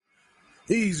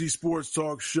Easy Sports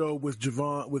Talk Show with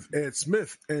Ed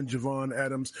Smith and Javon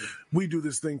Adams. We do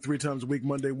this thing 3 times a week,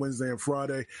 Monday, Wednesday, and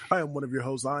Friday. I am one of your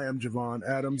hosts. I am Javon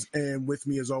Adams, and with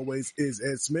me, as always, is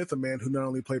Ed Smith, a man who not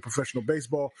only played professional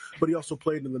baseball, but he also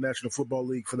played in the National Football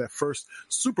League for that first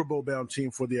Super Bowl-bound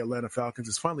team for the Atlanta Falcons.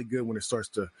 It's finally good when it starts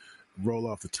to roll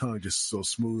off the tongue just so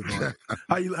smooth.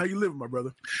 How you living, my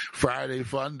brother? Friday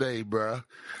fun day, bro,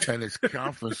 and it's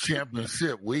conference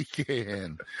championship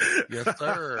weekend. Yes,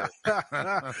 sir.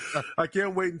 I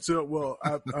can't wait until. Well,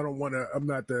 I don't want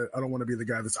to. I don't want to be the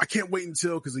guy that's. I can't wait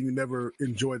until, because you never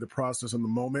enjoy the process in the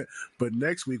moment. But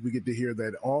next week we get to hear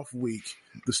that off week,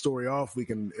 the story off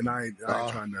week, and I ain't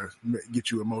trying to get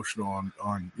you emotional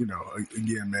on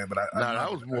again, man. But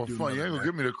that was more fun. You ain't gonna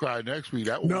get me to cry next week.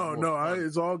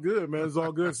 It's all good, man. It's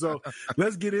all good. So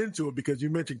let's get into it, because you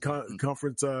mentioned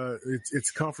conference.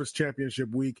 It's conference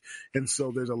championship week, and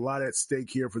so there's a lot at stake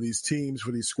here for these teams,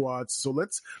 for these squads. So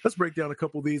let's break down a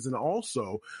couple of these, and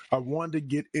also I wanted to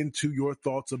get into your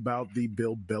thoughts about the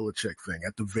Bill Belichick thing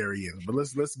at the very end. But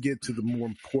let's get to the more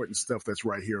important stuff that's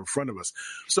right here in front of us.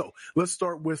 So let's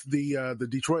start with the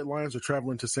Detroit Lions are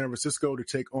traveling to San Francisco to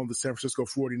take on the San Francisco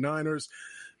 49ers.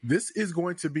 This is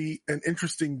going to be an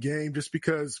interesting game, just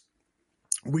because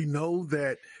we know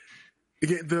that,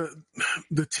 again,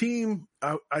 the team,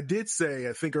 I did say,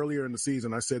 I think earlier in the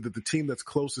season, I said that the team that's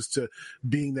closest to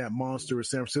being that monster is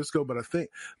San Francisco, but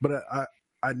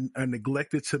I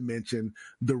neglected to mention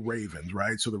the Ravens,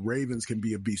 right? So the Ravens can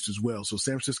be a beast as well. So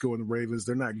San Francisco and the Ravens,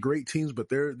 they're not great teams, but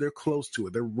they're close to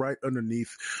it. They're right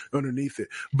underneath it.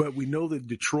 But we know that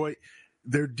Detroit,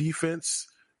 their defense,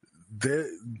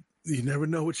 you never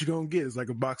know what you're going to get. It's like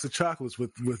a box of chocolates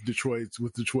with Detroit's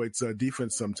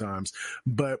defense sometimes.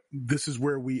 But this is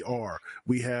where we are.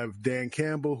 We have Dan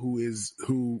Campbell, who is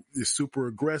super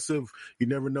aggressive. You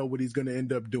never know what he's going to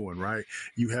end up doing, right?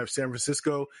 You have San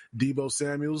Francisco, Deebo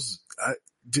Samuels.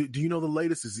 Do you know the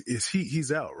latest? Is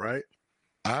he's out, right?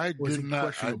 I did not.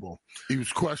 Questionable? He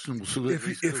was questionable. So if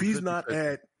he's not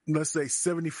at, let's say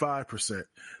 75%,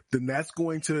 then that's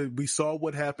going to, we saw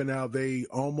what happened, how they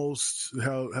almost,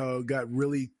 how it got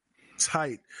really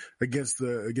tight against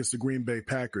the Green Bay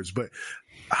Packers. But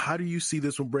how do you see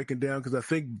this one breaking down? Because I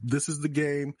think this is the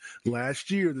game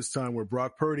last year, this time, where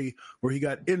Brock Purdy, where he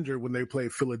got injured when they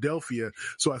played Philadelphia.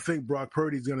 So I think Brock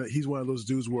Purdy's he's one of those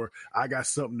dudes where I got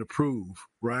something to prove,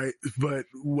 right? But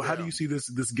how do you see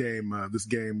this game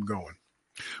going?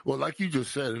 Well, like you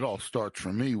just said, it all starts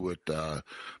for me with the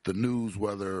news,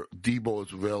 whether Deebo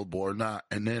is available or not.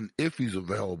 And then if he's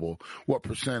available, what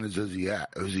percentage is he at?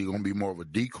 Is he going to be more of a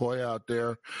decoy out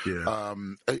there? Yeah.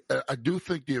 I do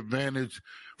think the advantage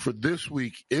for this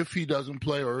week, if he doesn't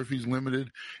play or if he's limited,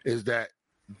 is that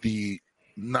the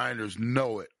Niners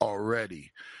know it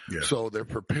already. Yeah. So they're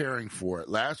preparing for it.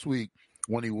 Last week,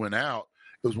 when he went out,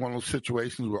 it was one of those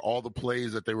situations where all the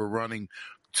plays that they were running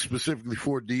specifically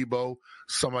for Deebo,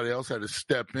 somebody else had to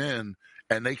step in,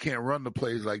 and they can't run the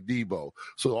plays like Deebo.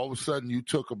 So all of a sudden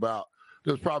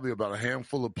there's probably about a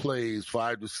handful of plays,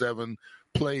 5 to 7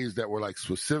 plays that were like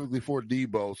specifically for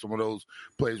Deebo. Some of those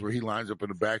plays where he lines up in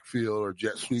the backfield or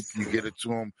jet sweep, you get it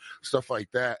to him, stuff like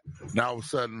that. Now all of a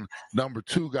sudden, number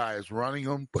 2 guy is running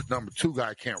them, but number 2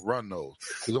 guy can't run those.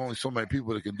 There's only so many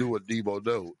people that can do what Deebo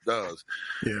does.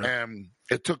 Yeah. And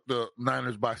it took the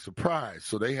Niners by surprise,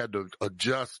 so they had to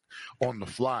adjust on the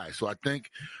fly. So I think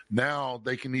now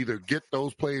they can either get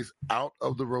those plays out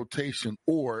of the rotation,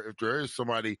 or if there is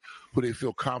somebody who they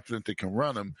feel confident they can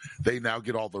run them, they now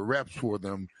get all the reps for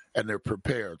them and they're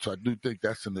prepared. So I do think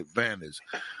that's an advantage.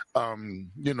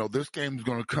 This game is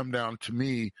going to come down to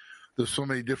me. There's so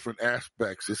many different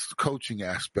aspects. It's the coaching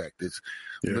aspect. It's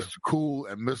Mr. Cool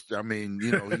and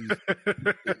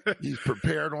he's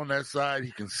prepared on that side.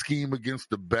 He can scheme against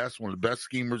one of the best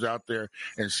schemers out there.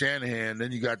 And Shanahan,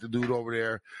 then you got the dude over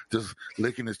there just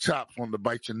licking his chops, wanting to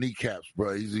bite your kneecaps,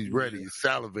 bro. He's ready. He's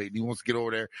salivating. He wants to get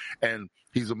over there, and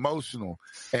he's emotional.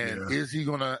 And is he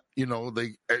going to,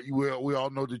 we all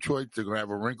know Detroit, they're going to have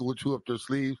a wrinkle or two up their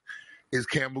sleeves. Is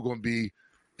Campbell going to be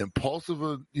impulsive,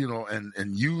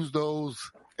 and use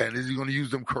those, and is he going to use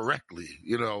them correctly,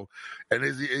 and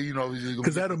is he,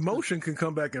 because that emotion can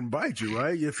come back and bite you,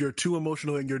 right? If you're too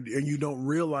emotional and you don't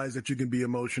realize that you can be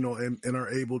emotional and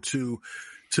are able to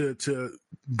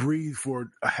breathe for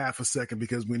a half a second,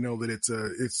 because we know that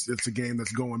it's a game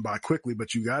that's going by quickly,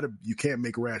 but you can't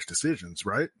make rash decisions,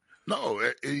 right? No,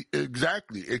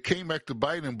 exactly. It came back to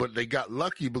bite him, but they got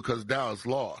lucky because Dallas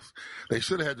lost. They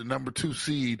should have had the number 2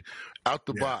 seed out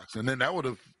the box, and then that would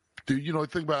have. Think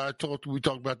about we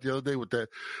talked about the other day with that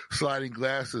sliding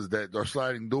glasses or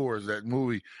sliding doors, that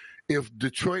movie. If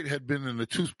Detroit had been in the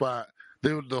 2 spot,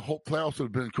 the whole playoffs would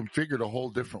have been configured a whole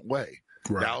different way.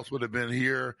 Right. Dallas would have been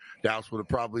here. Dallas would have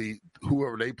probably,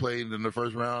 whoever they played in the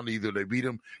first round, either they beat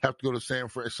them, have to go to San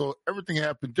Francisco. So everything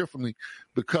happened differently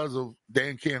because of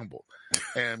Dan Campbell.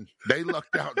 And they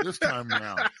lucked out this time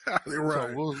around.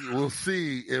 Right. So we'll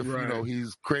see if,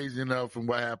 he's crazy enough and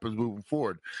what happens moving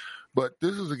forward. But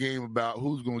this is a game about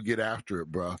who's going to get after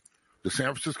it, bro. The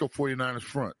San Francisco 49ers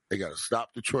front. They got to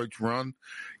stop Detroit's run,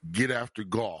 get after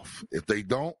Goff. If they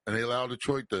don't, and they allow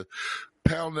Detroit to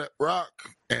pound that rock,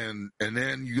 and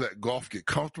then you let Goff get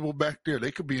comfortable back there,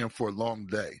 they could be in for a long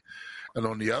day. And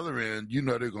on the other end,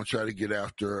 they're going to try to get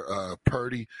after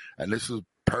Purdy. And this is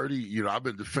Purdy. I've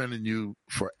been defending you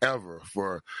forever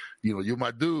for, you're my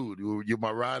dude. You're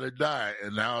my ride or die.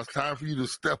 And now it's time for you to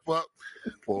step up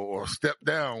or step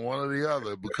down, one or the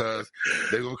other, because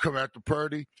they're going to come after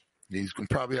Purdy. He's going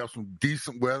to probably have some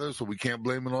decent weather, so we can't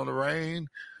blame it on the rain.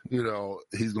 He's going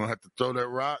to have to throw that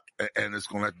rock, and it's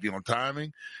going to have to be on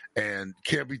timing, and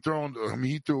can't be thrown. I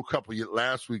mean, he threw a couple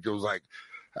last week. It was like,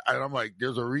 and I'm like,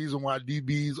 there's a reason why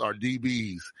DBs are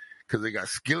DBs, because they got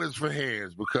skillets for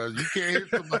hands, because you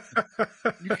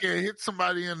can't hit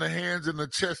somebody in the hands and the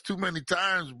chest too many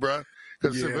times, bro,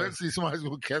 because eventually somebody's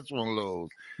going to catch one of those.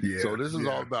 Yeah, so this is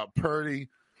all about Purdy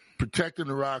protecting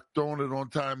the rock, throwing it on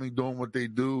timing, doing what they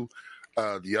do.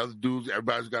 The other dudes,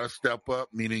 everybody's got to step up,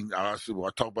 meaning I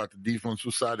talk about the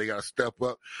defensive side, they got to step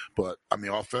up. But, I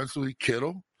mean, offensively,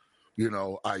 Kittle,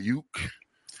 Ayuk.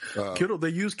 Kittle, they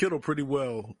used Kittle pretty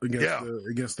well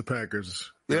against the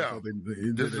Packers. Yeah. They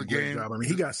did a great job. I mean,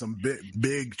 he got some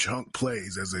big chunk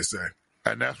plays, as they say.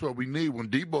 And that's what we need. When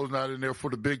Debo's not in there for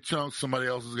the big chunks, somebody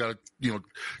else has got to,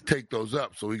 take those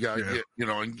up. So we got to get,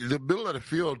 and the middle of the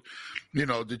field,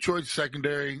 Detroit's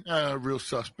secondary, real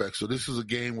suspect. So this is a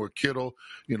game where Kittle,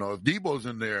 if Debo's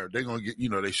in there, they're going to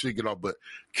get, they should get off. But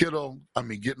Kittle,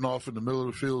 getting off in the middle of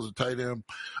the field as a tight end,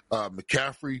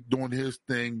 McCaffrey doing his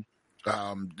thing.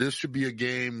 This should be a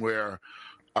game where,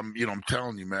 I'm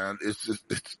telling you, man,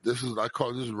 I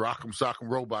call this Rock'em Sock'em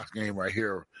Robots game right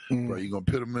here. Where you're going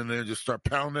to put them in there and just start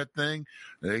pounding that thing,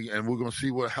 and we're going to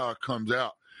see how it comes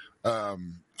out.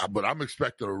 But I'm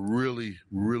expecting a really,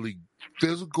 really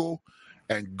physical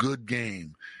and good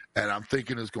game. And I'm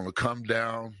thinking it's going to come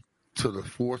down to the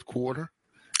fourth quarter.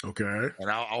 Okay.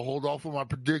 And I'll hold off on my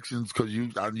predictions because you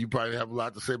probably have a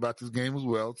lot to say about this game as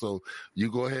well. So you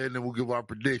go ahead and then we'll give our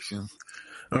predictions.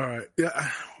 All right. Yeah.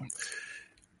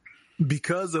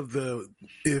 Because of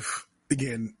if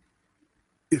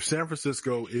San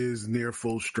Francisco is near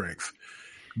full strength,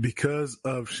 because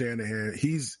of Shanahan,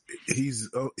 he is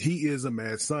a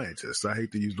mad scientist. I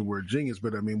hate to use the word genius,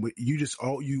 but I mean, what you're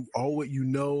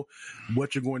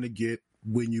going to get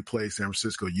when you play San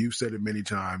Francisco. You've said it many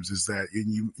times, is that,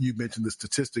 and you mentioned the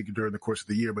statistic during the course of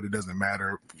the year, but it doesn't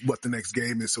matter what the next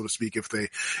game is, so to speak. If they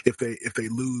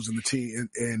lose and the team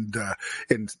and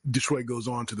Detroit goes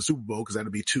on to the Super Bowl, because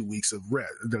that'll be 2 weeks of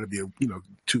rest. That'll be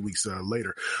 2 weeks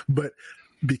later. But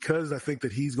because I think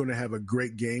that he's going to have a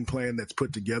great game plan that's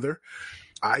put together,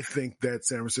 I think that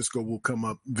San Francisco will come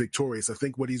up victorious. I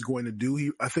think what he's going to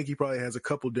do, I think he probably has a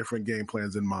couple different game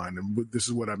plans in mind. And this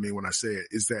is what I mean when I say it,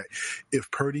 is that if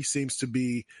Purdy seems to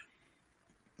be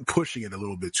pushing it a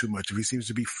little bit too much, if he seems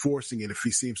to be forcing it, if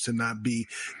he seems to not be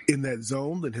in that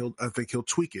zone, then I think he'll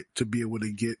tweak it to be able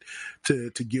to get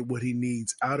what he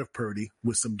needs out of Purdy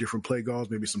with some different play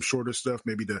calls, maybe some shorter stuff,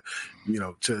 maybe to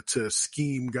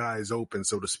scheme guys open,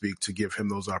 so to speak, to give him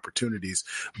those opportunities.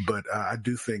 But I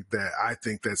think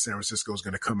that San Francisco is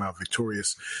going to come out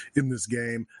victorious in this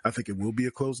game. I think it will be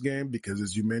a close game because,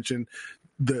 as you mentioned,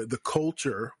 the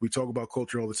culture, we talk about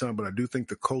culture all the time, but I do think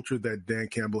the culture that Dan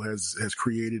Campbell has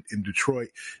created in Detroit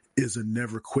is a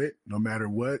never quit, no matter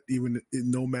what.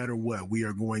 No matter what, we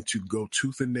are going to go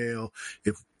tooth and nail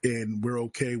and we're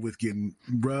okay with getting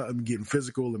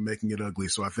physical and making it ugly.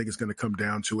 So I think it's going to come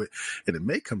down to it, and it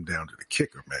may come down to the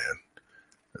kicker, man.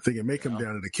 I think it may come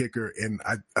down to the kicker, and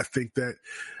I think that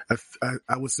I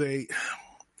would say.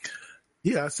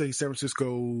 Yeah, I say San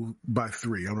Francisco by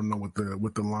 3. I don't know what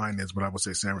the line is, but I would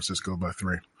say San Francisco by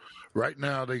 3. Right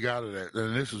now, they got it at,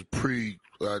 and this is at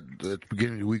the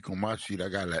beginning of the week on my sheet, I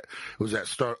got it at, it was at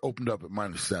opened up at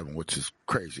 -7, which is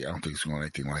crazy. I don't think it's going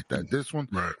anything like that. This one,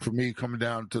 right, for me, coming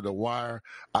down to the wire,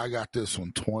 I got this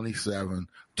one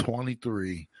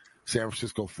 27-23. San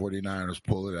Francisco 49ers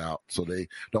pull it out. So they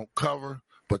don't cover,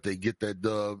 but they get that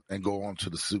dub and go on to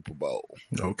the Super Bowl.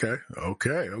 Okay.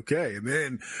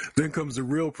 And then comes the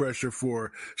real pressure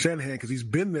for Shanahan, because he's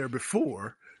been there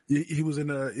before. he was in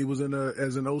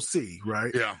as an OC,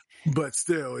 right? Yeah. But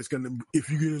still, it's gonna.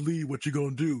 If you get a lead, what you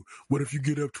gonna do? What if you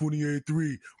get up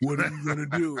 28-3? What are you gonna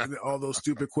do? And all those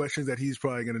stupid questions that he's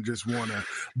probably gonna just want to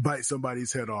bite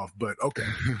somebody's head off. But okay,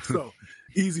 so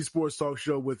Easy Sports Talk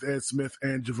Show with Ed Smith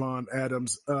and Javon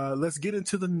Adams. Let's get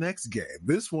into the next game.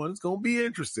 This one's gonna be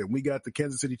interesting. We got the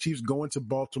Kansas City Chiefs going to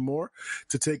Baltimore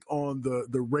to take on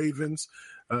the Ravens.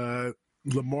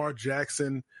 Lamar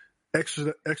Jackson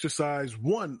exercise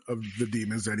one of the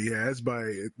demons that he has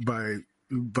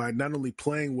by not only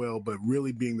playing well, but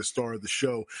really being the star of the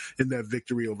show in that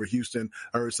victory over Houston.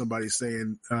 I heard somebody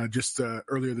saying just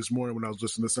earlier this morning when I was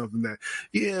listening to something that,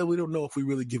 we don't know if we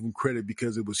really give him credit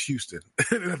because it was Houston.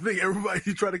 And I think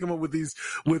everybody try to come up with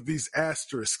these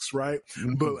asterisks, right?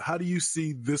 Mm-hmm. But how do you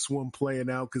see this one playing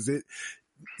out?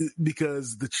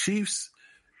 Because the Chiefs,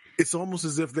 it's almost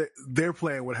as if they're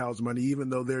playing with house money, even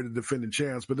though they're the defending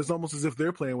champs. But it's almost as if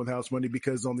they're playing with house money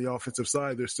because on the offensive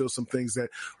side, there's still some things that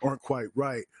aren't quite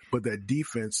right. But that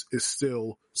defense is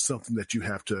still something that you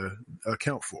have to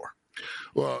account for.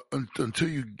 Well, until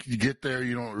you get there,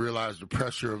 you don't realize the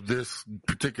pressure of this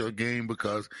particular game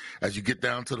because as you get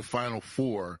down to the Final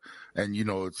Four and,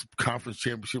 it's conference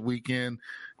championship weekend,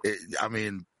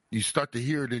 you start to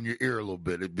hear it in your ear a little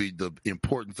bit. It'd be the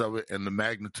importance of it and the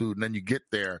magnitude. And then you get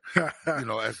there,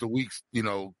 as the weeks,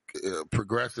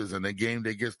 progresses and the game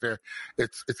day gets there,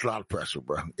 it's a lot of pressure,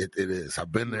 bro. It is.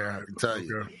 I've been there. I can tell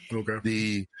you. Okay.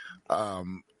 The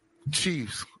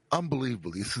Chiefs,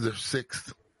 unbelievably, this is their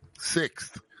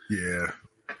sixth. Yeah.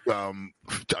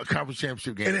 Conference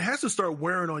championship game. And it has to start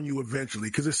wearing on you eventually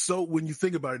because it's so, when you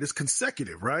think about it, it's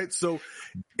consecutive, right? So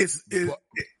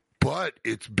But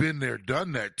it's been there,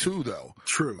 done that too, though.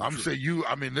 True. Saying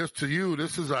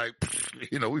this is like,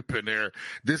 we've been there.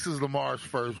 This is Lamar's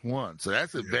first one. So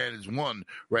that's advantage one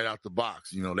right out the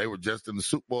box. They were just in the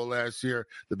Super Bowl last year,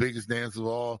 the biggest dance of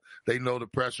all. They know the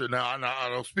pressure. Now, I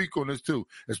don't speak on this too,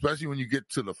 especially when you get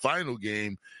to the final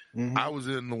game. Mm-hmm. I was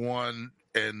in the one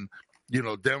and,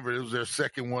 Denver, it was their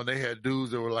second one. They had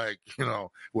dudes that were like,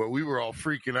 where we were all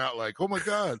freaking out like, oh my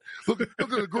God, look at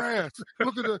the grass.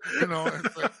 Look at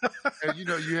and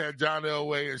you had John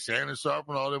Elway and Shannon Sharp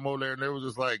and all them over there. And they were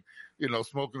just like,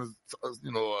 smoking,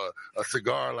 a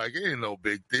cigar, like it ain't no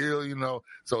big deal,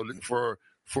 So for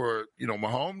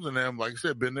Mahomes and them, like I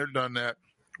said, been there, done that.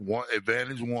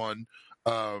 Advantage one.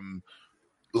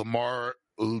 Lamar,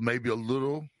 maybe a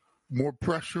little more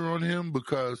pressure on him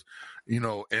because,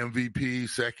 MVP,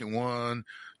 second one,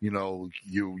 you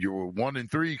were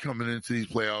 1-3 coming into these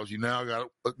playoffs. You now got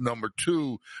number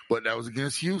 2, but that was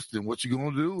against Houston. What you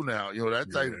going to do now?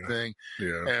 That type of thing.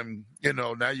 Yeah. And,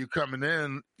 now you're coming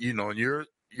in, and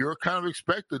you're kind of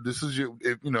expected. This is your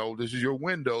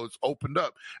window. It's opened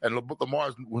up, and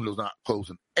Lamar's window's not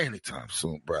closing anytime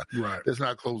soon, bro. Right. It's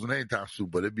not closing anytime soon,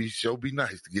 but it'd be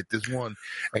nice to get this one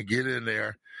and get in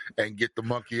there and get the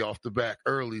monkey off the back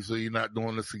early, so you're not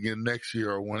doing this again next year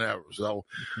or whenever. So,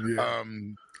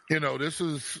 this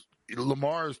is.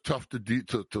 Lamar is tough to do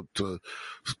to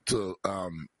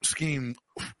scheme,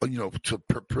 to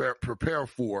prepare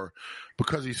for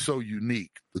because he's so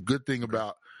unique. The good thing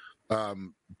about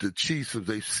the Chiefs is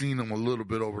they've seen him a little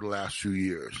bit over the last few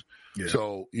years. Yeah.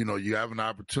 So, you have an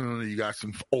opportunity. You got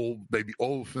some old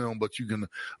film, but you can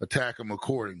attack them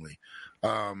accordingly.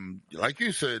 Like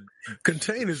you said,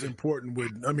 contain is important.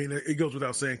 It goes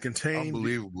without saying, contain.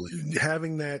 Unbelievably.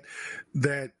 Having that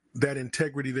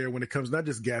integrity there when it comes, not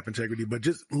just gap integrity, but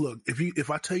just look, if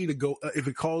I tell you to go, if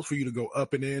it calls for you to go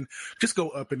up and in, just go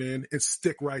up and in and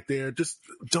stick right there. Just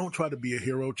don't try to be a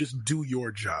hero. Just do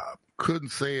your job. Couldn't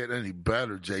say it any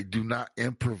better, Jay. Do not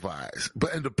improvise.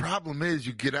 And the problem is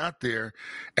you get out there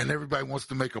and everybody wants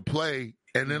to make a play.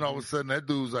 And then all of a sudden that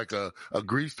dude's like a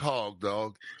greased hog,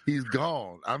 dog. He's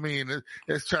gone.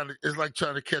 It's like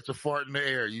trying to catch a fart in the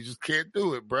air. You just can't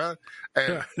do it, bruh.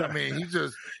 And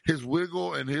his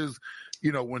wiggle and his,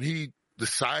 when he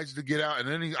decides to get out, and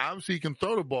then he can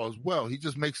throw the ball as well. He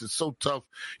just makes it so tough.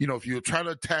 If you try to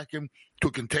attack him to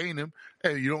contain him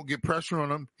and you don't get pressure on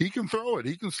him, he can throw it.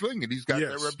 He can sling it. He's got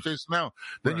that reputation now.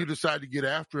 Then you decide to get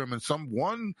after him, and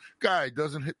one guy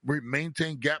doesn't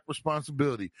maintain gap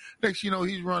responsibility. Next,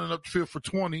 he's running up the field for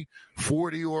 20,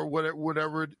 40, or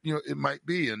whatever it might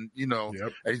be. And,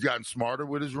 and he's gotten smarter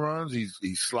with his runs. He's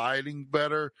sliding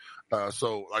better.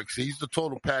 So he's the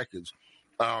total package.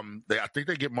 I think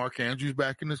they get Mark Andrews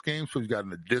back in this game, so he's got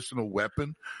an additional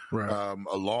weapon, right.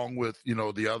 Along with,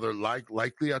 the other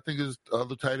likely, I think his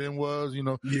other tight end was,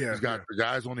 he's got the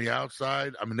guys on the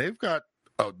outside. They've got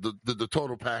the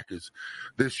total package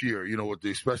this year. With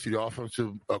especially the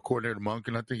offensive coordinator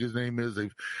Monken, I think his name is.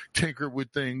 They've tinkered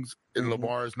with things, and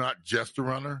Lamar is not just a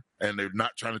runner, and they're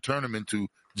not trying to turn him into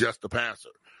just a passer.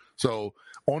 So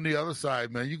on the other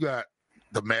side, man, you got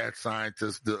the mad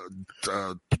scientist, the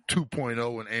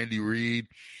 2.0, and Andy Reid.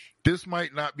 This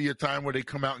might not be a time where they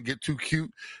come out and get too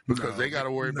cute because they got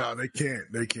to worry about. They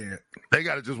can't. They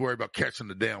got to just worry about catching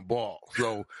the damn ball.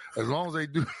 So as long as they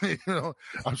do,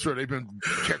 I'm sure they've been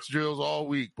catch drills all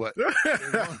week. But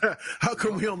how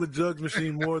come we on the jugs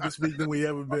machine more this week than we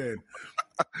ever been?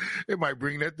 It might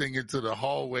bring that thing into the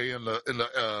hallway in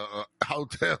the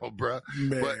hotel, bro.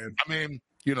 Man. But I mean,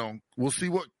 we'll see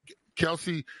what.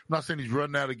 Kelsey, I'm not saying he's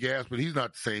running out of gas, but he's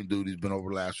not the same dude he's been over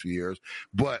the last few years.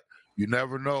 But you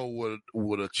never know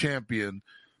with a champion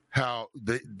how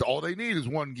all they need is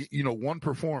one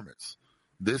performance.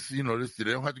 They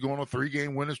don't have to go on a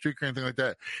 3-game winning streak or anything like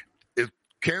that. If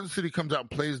Kansas City comes out and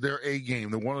plays their A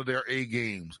game, one of their A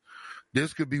games,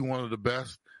 this could be one of the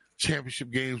best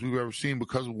championship games we've ever seen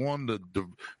because one, the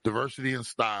diversity in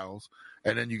styles,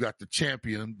 and then you got the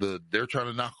champion. They're trying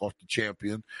to knock off the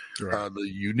champion. Right. The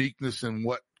uniqueness in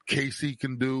what KC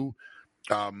can do.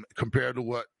 Compared to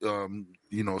what the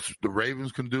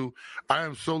Ravens can do. I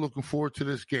am so looking forward to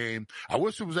this game. I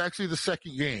wish it was actually the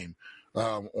second game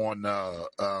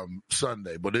on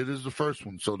Sunday, but it is the first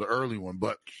one, so the early one.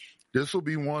 But this will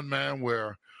be one, man,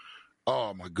 where,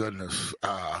 oh my goodness,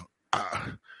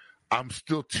 I'm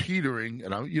still teetering,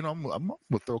 and I'm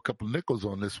gonna throw a couple nickels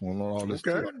on this one on all this.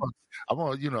 Okay. I'm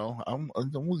gonna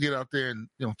get out there and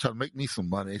try to make me some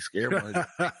money, scare money.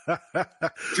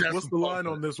 What's the line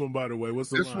on this one, by the way? What's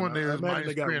the line? This one is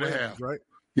minus 3.5, right?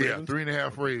 Yeah,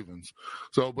 3.5 Ravens.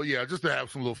 So, but yeah, just to have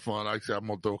some little fun. Like I said, I'm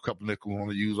gonna throw a couple nickels on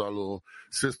to use our little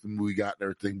system we got and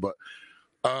everything. But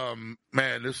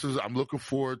man, I'm looking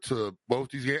forward to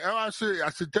both these games. Oh, I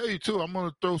should tell you too, I'm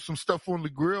gonna throw some stuff on the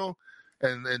grill.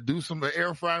 And do some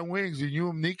air fried wings, and you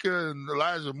and Nika and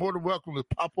Elijah are more than welcome to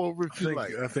pop over if you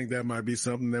like. I think that might be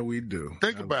something that we do.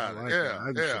 Think about it.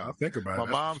 Yeah. I'll think about it.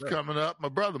 My mom's coming up. My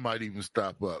brother might even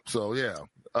stop up. So yeah.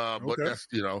 But that's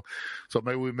so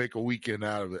maybe we make a weekend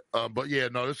out of it. But yeah,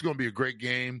 no, this is gonna be a great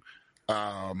game.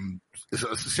 It's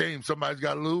a shame somebody's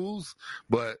got to lose,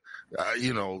 but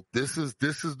this is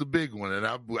the big one, and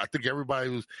I think everybody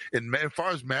was as far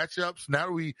as matchups.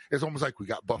 Now it's almost like we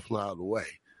got Buffalo out of the way.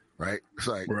 Right? It's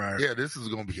like, yeah, this is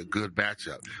going to be a good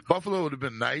matchup. Buffalo would have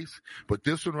been nice, but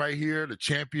this one right here, the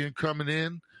champion coming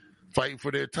in, fighting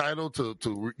for their title to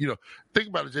think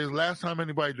about it, Jay. The last time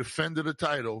anybody defended a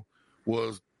title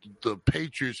was the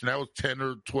Patriots, and that was 10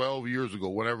 or 12 years ago,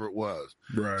 whatever it was.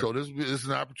 Right. So this is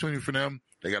an opportunity for them.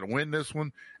 They got to win this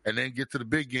one and then get to the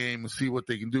big game and see what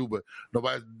they can do. But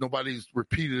nobody's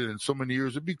repeated it in so many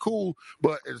years. It'd be cool,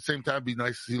 but at the same time, it'd be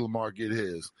nice to see Lamar get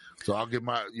his. So I'll get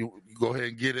you go ahead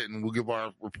and get it, and we'll give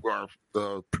our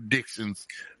predictions.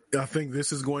 I think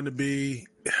this is going to be,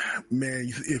 man,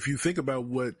 if you think about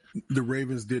what the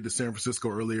Ravens did to San Francisco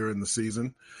earlier in the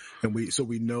season, and we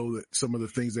know that some of the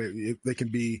things that they can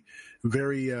be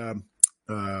very,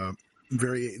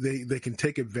 they can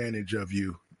take advantage of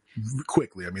you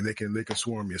quickly. I mean, they can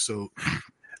swarm you. So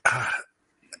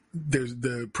there's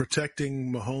the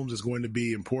protecting Mahomes is going to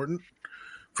be important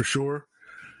for sure.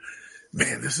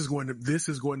 Man, this is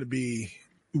going to be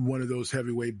one of those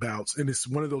heavyweight bouts, and it's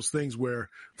one of those things where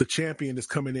the champion is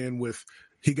coming in with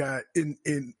he got in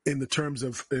the terms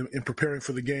of in preparing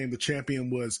for the game. The champion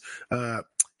was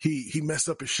he messed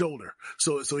up his shoulder,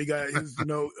 so he got his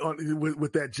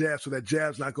with that jab. So that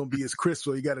jab's not going to be as crisp.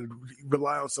 So you got to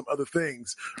rely on some other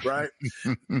things, right?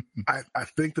 I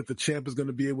think that the champ is going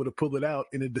to be able to pull it out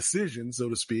in a decision, so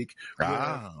to speak.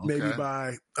 Okay. Maybe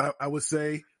by I would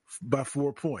say by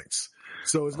 4 points.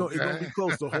 So it's going to be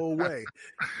close the whole way.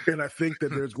 And I think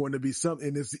that there's going to be something,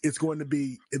 and it's going to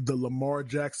be the Lamar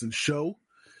Jackson show.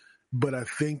 But I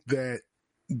think that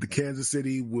the Kansas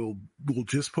City will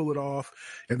just pull it off,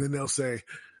 and then they'll say,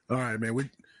 all right, man,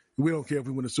 we don't care if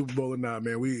we win the Super Bowl or not,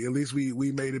 man. At least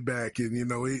we made it back, and in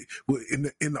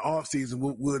the off season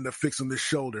we'll end up fixing this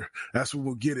shoulder. That's when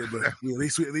we'll get it. But at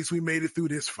least we made it through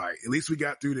this fight. At least we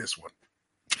got through this one.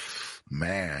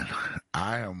 Man,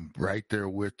 I am right there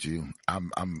with you.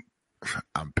 I'm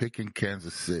picking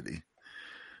Kansas City,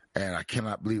 and I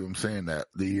cannot believe I'm saying that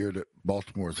the year that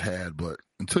Baltimore's had. But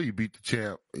until you beat the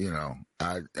champ,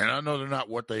 I know they're not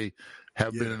what they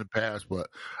have been in the past, but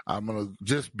I'm gonna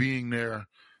just being there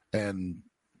and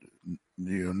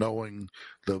knowing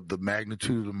the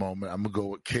magnitude of the moment. I'm gonna go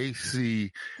with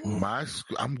KC.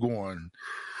 I'm going.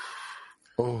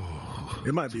 Oh,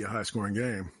 it might be a high scoring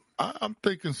game. I'm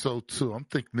thinking so too. I'm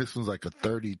thinking this one's like a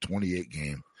 30-28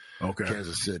 game.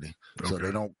 Kansas City. So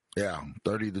they don't. Yeah,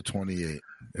 30-28.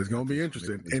 It's going to be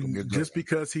interesting. And just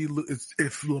because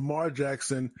if Lamar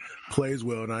Jackson plays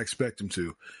well, and I expect him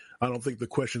to, I don't think the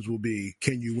questions will be,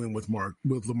 can you win with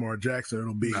Lamar Jackson?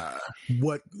 It'll be,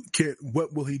 what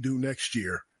will he do next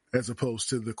year? As opposed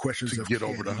to the questions to get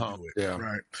over the hump. Yeah.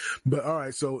 Right. But all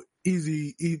right. So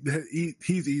easy.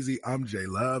 He's easy. I'm Jay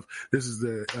Love. This is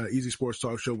the Easy Sports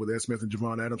Talk Show with Ed Smith and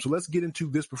Javon Adams. So let's get into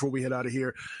this before we head out of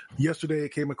here. Yesterday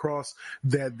it came across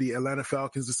that the Atlanta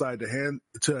Falcons decided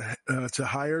to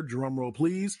hire, drum roll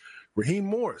please, Raheem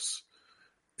Morris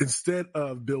instead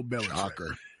of Bill Belichick.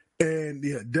 Shocker. And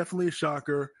yeah, definitely a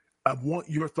shocker. I want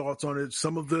your thoughts on it.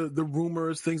 Some of the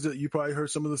rumors, things that you probably heard,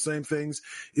 some of the same things,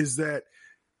 is that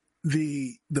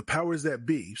the powers that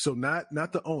be, so not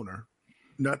the owner,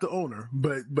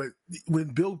 but when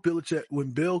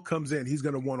Bill comes in, he's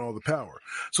going to want all the power.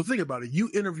 So think about it.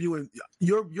 You interviewing,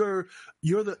 you're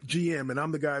the GM, and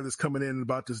I'm the guy that's coming in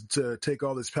about to take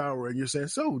all this power, and you're saying,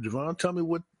 so Javon, tell me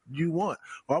what you want.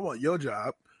 Well, I want your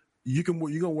job. You're going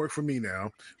to work for me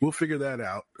now. We'll figure that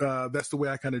out. That's the way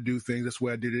I kind of do things. That's the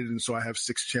way I did it. And so I have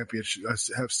six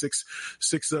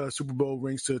Super Bowl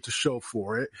rings to show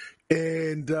for it.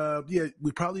 And,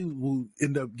 we probably will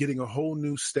end up getting a whole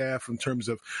new staff in terms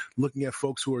of looking at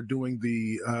folks who are doing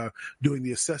the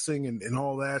assessing and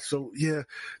all that. So yeah,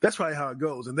 that's probably how it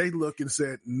goes. And they look and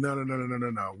said,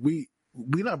 no.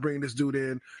 We're not bringing this dude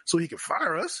in so he can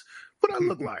fire us. What I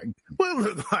look like? What I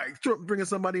look like? Bringing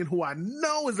somebody in who I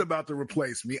know is about to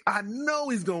replace me. I know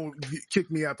he's going to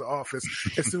kick me out the office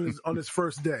as soon as on his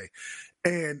first day.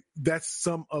 And that's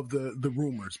some of the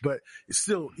rumors. But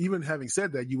still, even having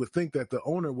said that, you would think that the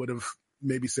owner would have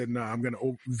maybe said, no, I'm going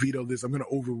to veto this. I'm going to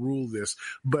overrule this.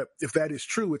 But if that is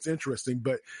true, it's interesting.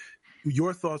 But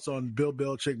your thoughts on Bill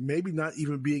Belichick maybe not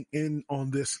even being in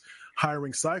on this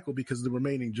hiring cycle because of the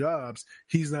remaining jobs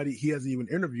he hasn't even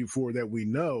interviewed for that we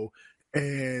know,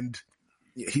 and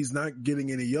he's not getting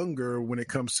any younger when it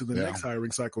comes to the next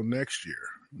hiring cycle next year.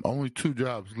 Only 2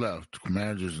 jobs left,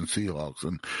 Commanders and Seahawks.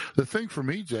 And the thing for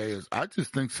me, Jay, is I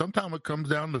just think sometimes it comes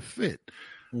down to fit.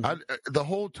 Mm-hmm. The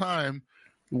whole time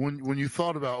when you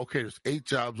thought about, okay, there's 8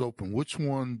 jobs open, which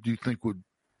one do you think would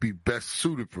be best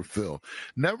suited for Phil?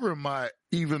 Never in my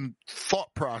even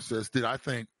thought process did I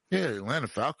think, yeah, Atlanta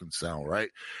Falcons sound right.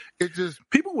 It just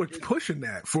people were pushing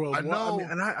that for a while. I mean,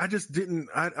 and I just didn't.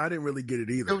 I didn't really get it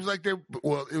either. It was like it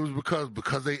was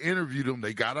because they interviewed him,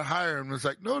 they got to hire him. It's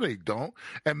like, no, they don't.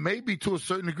 And maybe to a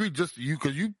certain degree, just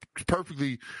because you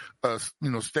perfectly,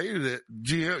 stated it.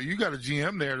 GM, you got a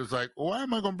GM there that's like, why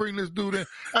am I going to bring this dude in?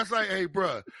 That's like, hey,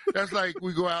 bro, that's like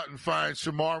we go out and find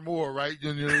Shamar Moore, right?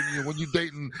 When you're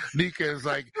dating Nika, it's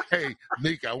like, hey,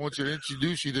 Nika, I want you to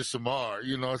introduce you to Shamar.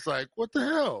 It's like, what the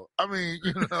hell? I mean,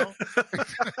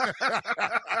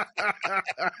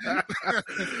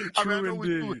 I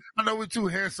know we're two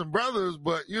handsome brothers,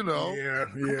 but come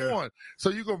on. So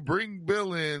you're gonna bring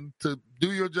Bill in to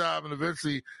do your job and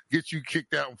eventually get you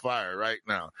kicked out and fired right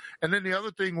now. And then the other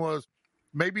thing was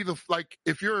maybe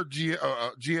if you're a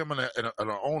GM and an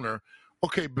owner,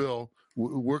 okay, Bill,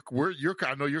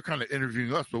 I know you're kind of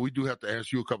interviewing us, but we do have to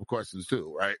ask you a couple questions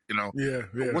too, right? Yeah.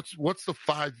 What's the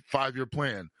five-year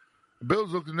plan?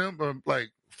 Bill's looking at them like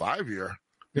 5-year,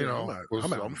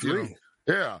 I'm 3.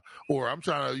 Or I'm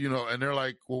trying to, and they're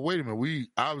like, well, wait a minute. We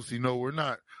obviously know we're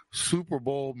not Super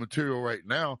Bowl material right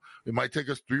now. It might take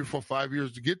us 3 or 4, 5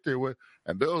 years to get there with.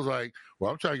 And Bill's like,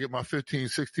 well, I'm trying to get my 15,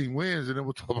 16 wins, and then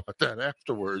we'll talk about that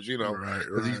afterwards, Right.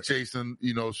 He's chasing,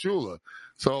 Shula.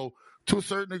 So to a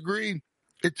certain degree,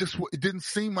 it didn't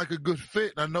seem like a good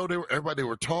fit. And I know everybody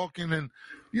were talking, and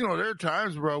there are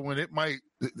times, bro, when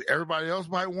everybody else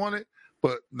might want it,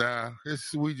 but nah,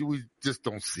 we just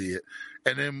don't see it.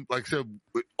 And then, like I said,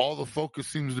 all the focus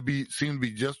seemed to be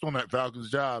just on that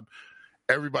Falcons job.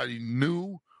 Everybody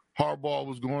knew Harbaugh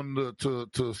was going to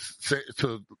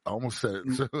I almost said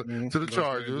it, to the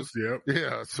Chargers. Yep.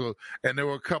 Yeah. So, and there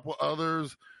were a couple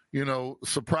others.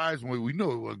 Surprisingly, we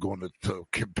knew it wasn't going to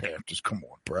Panthers. Come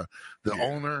on, bro. The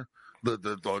owner,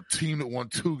 the team that won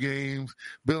 2 games,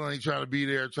 Bill ain't trying to be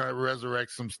there, trying to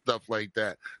resurrect some stuff like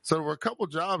that. So there were a couple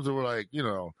jobs that were like,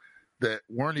 that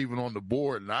weren't even on the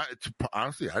board. And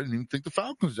honestly, I didn't even think the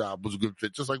Falcons job was a good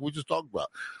fit, just like we just talked about.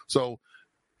 So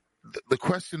the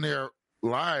question there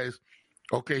lies,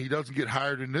 okay, he doesn't get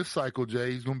hired in this cycle,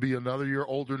 Jay. He's going to be another year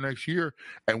older next year.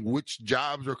 And which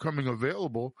jobs are coming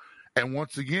available? And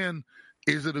once again,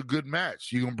 is it a good match?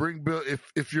 You're going to bring Bill.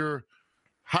 If you're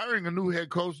hiring a new head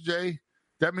coach, Jay,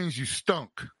 that means you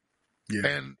stunk. Yeah.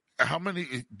 And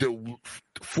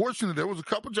fortunately, there was a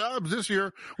couple jobs this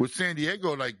year with San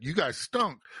Diego. Like, you guys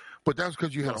stunk. But that's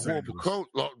because you had Los a horrible Angeles.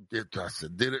 coach. Oh, I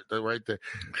said, did it right there.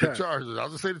 The Chargers, I'll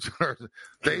just say the Chargers,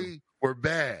 they were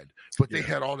bad, but they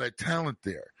had all that talent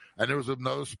there. And there was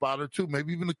another spot or two,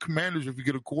 maybe even the Commanders if you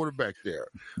get a quarterback there.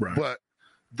 Right. But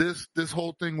this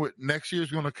whole thing with next year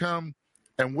is going to come,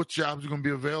 and what jobs are going to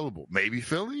be available? Maybe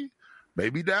Philly,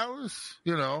 maybe Dallas,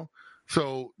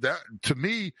 So that, to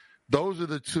me, those are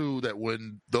the two that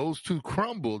when those two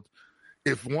crumbled,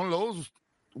 if one of those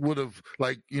would have,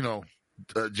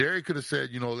 Jerry could have said,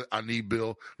 I need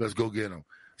Bill, let's go get him.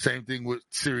 Same thing with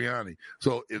Sirianni.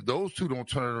 So if those two don't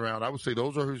turn it around, I would say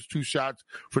those are his two shots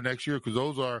for next year because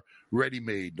those are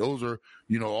ready-made. Those are,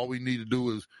 all we need to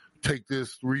do is take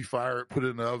this, refire it, put it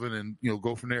in the oven, and,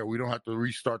 go from there. We don't have to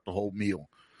restart the whole meal.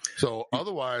 So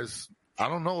otherwise, I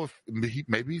don't know if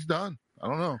maybe he's done. I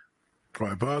don't know.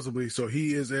 Quite possibly. So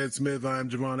he is Ed Smith. I'm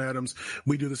Javon Adams.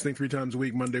 We do this thing 3 times a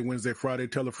week, Monday, Wednesday, Friday.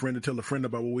 Tell a friend to tell a friend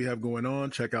about what we have going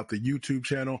on. Check out the YouTube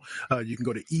channel. You can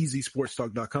go to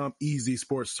EasySportsTalk.com,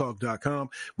 EasySportsTalk.com.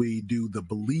 We do the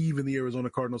Believe in the Arizona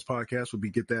Cardinals podcast.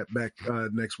 We'll get that back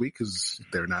next week because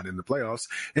they're not in the playoffs.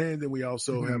 And then we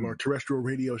also have our terrestrial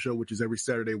radio show, which is every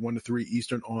Saturday, 1 to 3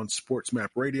 Eastern on SportsMap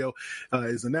Radio.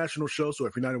 It's a national show, so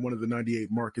if you're not in one of the 98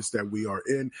 markets that we are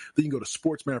in, then you can go to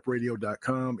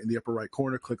SportsMapRadio.com. In the upper right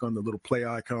corner, click on the little play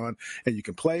icon and you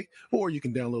can play, or you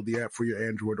can download the app for your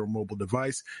Android or mobile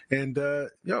device. And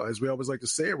as we always like to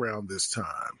say around this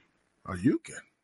time, you can